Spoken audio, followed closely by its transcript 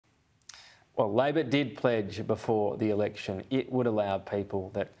Well, Labor did pledge before the election it would allow people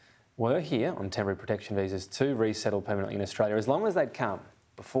that were here on temporary protection visas to resettle permanently in Australia as long as they'd come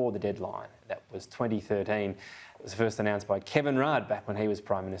before the deadline. That was 2013. It was first announced by Kevin Rudd back when he was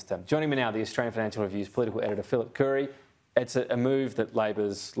Prime Minister. Joining me now, the Australian Financial Review's political editor, Phillip Coorey. It's a move that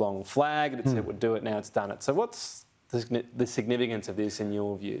Labor's long flagged. It said it would do it, now it's done it. So what's the significance of this in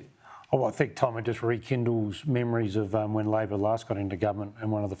your view? Oh, I think, Tom, it just rekindles memories of when Labor last got into government, and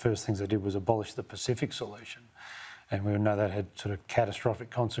one of the first things they did was abolish the Pacific solution. And we know that had sort of catastrophic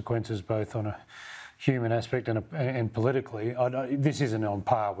consequences both on a human aspect and politically. This isn't on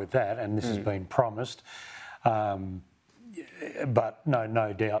par with that, and this has been promised. But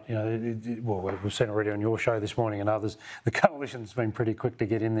no doubt, you know, well, we've seen already on your show this morning and others, the coalition's been pretty quick to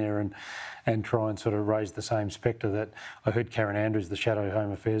get in there and try and sort of raise the same spectre that I heard Karen Andrews, the Shadow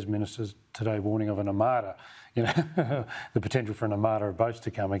Home Affairs Minister, today warning of an armada, you know, the potential for an armada of boats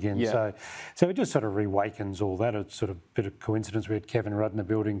to come again. Yeah. So it just sort of reawakens all that. It's sort of a bit of coincidence. We had Kevin Rudd in the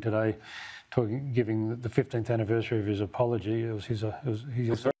building today, giving the 15th anniversary of his apology. It was his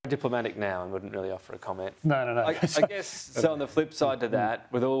very diplomatic now and wouldn't really offer a comment. No. I guess, so on the flip side to that,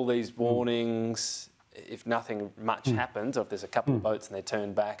 with all these warnings, if nothing much happens, or if there's a couple of votes and they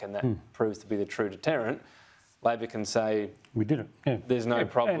turn back and that proves to be the true deterrent, Labor can say, we did it. Yeah. There's no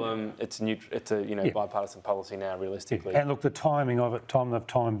problem. It's a bipartisan policy now, realistically. And look, the timing of it, Tom, they've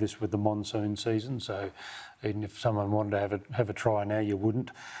timed this with the monsoon season, so even if someone wanted to have a try now, you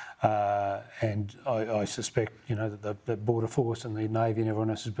wouldn't. And I suspect, you know, that the Border Force and the Navy and everyone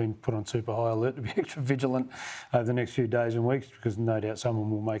else has been put on super high alert to be extra vigilant over the next few days and weeks, because no doubt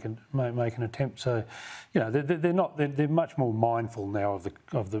someone will make an attempt. So, you know, they're much more mindful now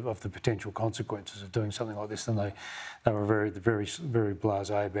of the potential consequences of doing something like this than they were very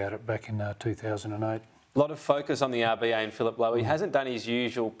blasé about it back in 2008. A lot of focus on the RBA and Phillip Lowe. He hasn't done his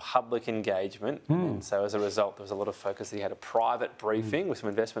usual public engagement, and so as a result there was a lot of focus that he had a private briefing with some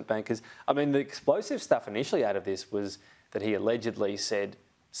investment bankers. I mean, the explosive stuff initially out of this was that he allegedly said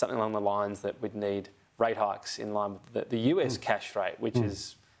something along the lines that we'd need rate hikes in line with the US cash rate, which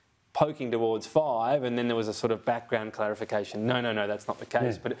is poking towards 5, and then there was a sort of background clarification. No, that's not the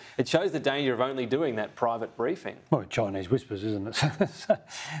case. But it shows the danger of only doing that private briefing. Well, Chinese whispers, isn't it?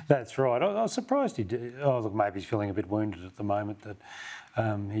 That's right. I was surprised he did. Oh, look, maybe he's feeling a bit wounded at the moment that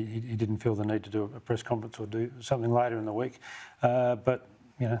he didn't feel the need to do a press conference or do something later in the week. But,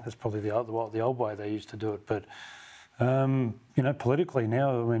 you know, that's probably the old way they used to do it. But, you know, politically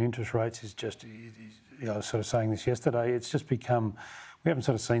now, I mean, interest rates is just, I was sort of saying this yesterday, it's just become... We haven't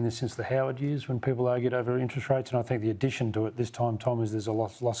sort of seen this since the Howard years when people argued over interest rates, and I think the addition to it this time, Tom, is there's a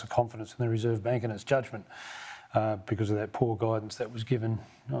loss of confidence in the Reserve Bank and its judgment because of that poor guidance that was given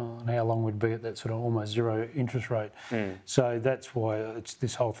on how long we'd be at that sort of almost zero interest rate. So that's why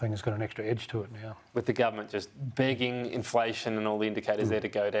this whole thing has got an extra edge to it now. With the government just begging inflation and all the indicators there to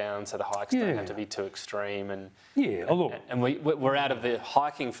go down, so the hikes don't have to be too extreme. And we're out of the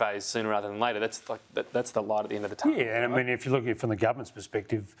hiking phase sooner rather than later. That's the light at the end of the tunnel. Yeah, and I mean, if you look at it from the government's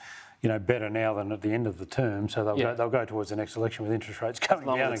perspective, you know, better now than at the end of the term. So they'll go towards the next election with interest rates coming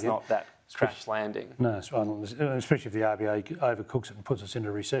down again. It's not that crash landing. No, especially if the RBA overcooks it and puts us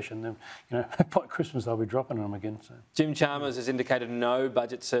into recession, then, you know, by Christmas they'll be dropping them again. So. Jim Chalmers has indicated no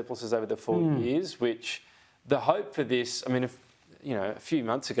budget surpluses over the 4 years, which the hope for this, I mean, if, you know, a few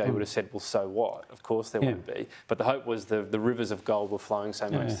months ago he would have said, well, so what? Of course there won't be. But the hope was the rivers of gold were flowing so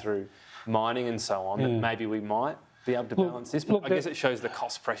much through mining and so on that maybe we might be able to balance this. But I guess it shows the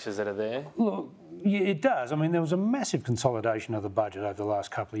cost pressures that are there. Look, yeah, it does. I mean, there was a massive consolidation of the budget over the last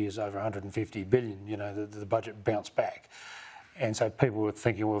couple of years, over 150 billion. You know, the budget bounced back. And so people were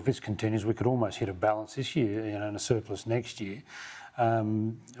thinking, well, if this continues, we could almost hit a balance this year, you know, and a surplus next year.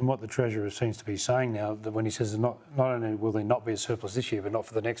 And what the Treasurer seems to be saying now, that when he says not only will there not be a surplus this year, but not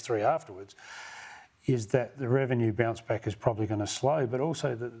for the next 3 afterwards, is that the revenue bounce back is probably going to slow, but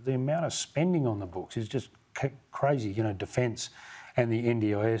also the amount of spending on the books is just crazy. You know, defence and the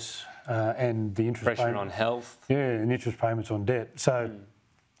NDIS and the interest pressure on health. Yeah, and interest payments on debt. So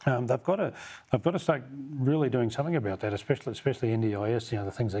they've got to start really doing something about that, especially NDIS. You know,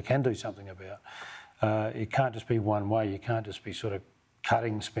 the things they can do something about. It can't just be one way. You can't just be sort of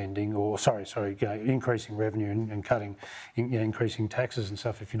cutting spending or increasing revenue and cutting, increasing taxes and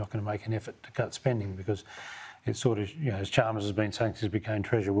stuff if you're not going to make an effort to cut spending, because it's sort of, you know, as Chalmers has been saying since he became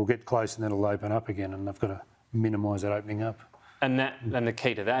Treasurer, we'll get close and then it'll open up again, and they've got to minimise that opening up. And the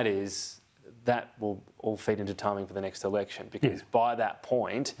key to that is that will all feed into timing for the next election, because by that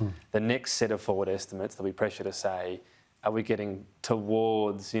point, the next set of forward estimates, there'll be pressure to say are we getting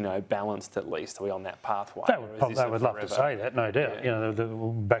towards, balanced at least? Are we on that pathway? They would love to say that, no doubt. Yeah.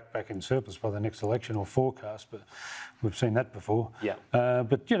 We'll back in surplus by the next election or forecast, but we've seen that before. Yeah.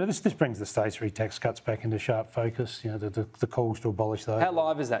 But this brings the stage 3 tax cuts back into sharp focus. The calls to abolish those. How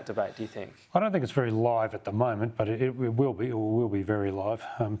live is that debate, do you think? I don't think it's very live at the moment, but it will be. It will be very live.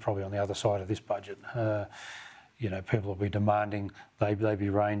 Probably on the other side of this budget. People will be demanding they be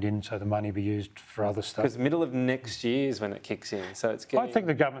reined in, so the money be used for other stuff. Because middle of next year is when it kicks in, so it's getting... I think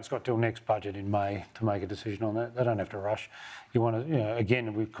the government's got till next budget in May to make a decision on that. They don't have to rush. You want to,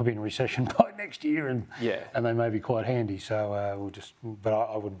 again, we could be in recession by next year, and they may be quite handy. So we'll just, but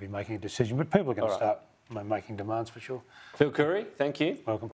I wouldn't be making a decision. But people are going to start making demands for sure. Phil Coorey, thank you. Welcome.